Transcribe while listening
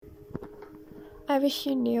I wish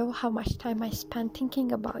you knew how much time I spent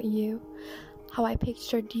thinking about you, how I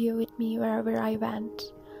pictured you with me wherever I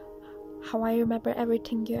went, how I remember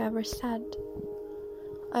everything you ever said.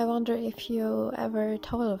 I wonder if you ever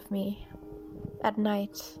thought of me at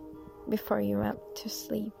night before you went to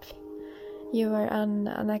sleep. You were an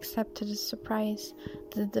unaccepted surprise,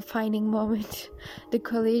 the defining moment, the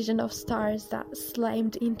collision of stars that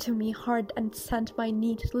slammed into me hard and sent my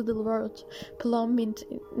neat little world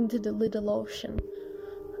plummeting into the little ocean.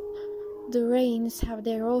 The rains have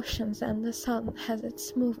their oceans and the sun has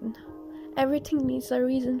its moon. Everything needs a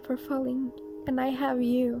reason for falling, and I have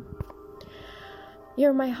you.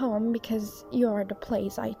 You're my home because you're the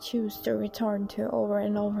place I choose to return to over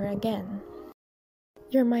and over again.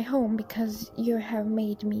 You're my home because you have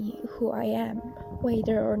made me who I am,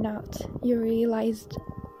 whether or not you realized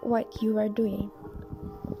what you are doing.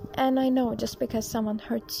 And I know just because someone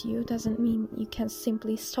hurts you doesn't mean you can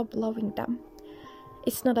simply stop loving them.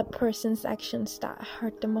 It's not a person's actions that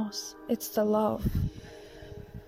hurt the most, it's the love